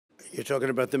You're talking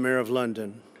about the mayor of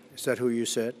London. Is that who you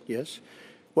said? Yes.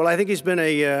 Well, I think he's been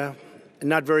a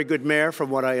not very good mayor, from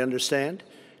what I understand.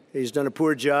 He's done a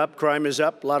poor job. Crime is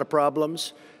up, a lot of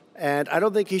problems. And I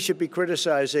don't think he should be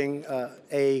criticizing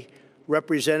a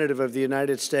representative of the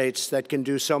United States that can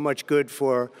do so much good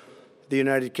for the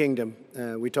United Kingdom.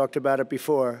 We talked about it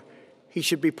before. He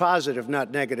should be positive,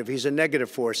 not negative. He's a negative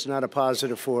force, not a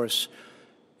positive force.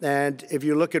 And if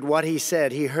you look at what he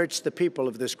said, he hurts the people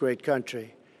of this great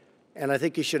country. And I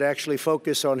think he should actually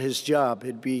focus on his job.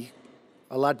 It'd be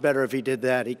a lot better if he did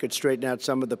that. He could straighten out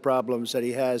some of the problems that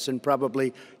he has and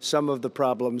probably some of the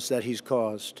problems that he's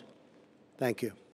caused. Thank you.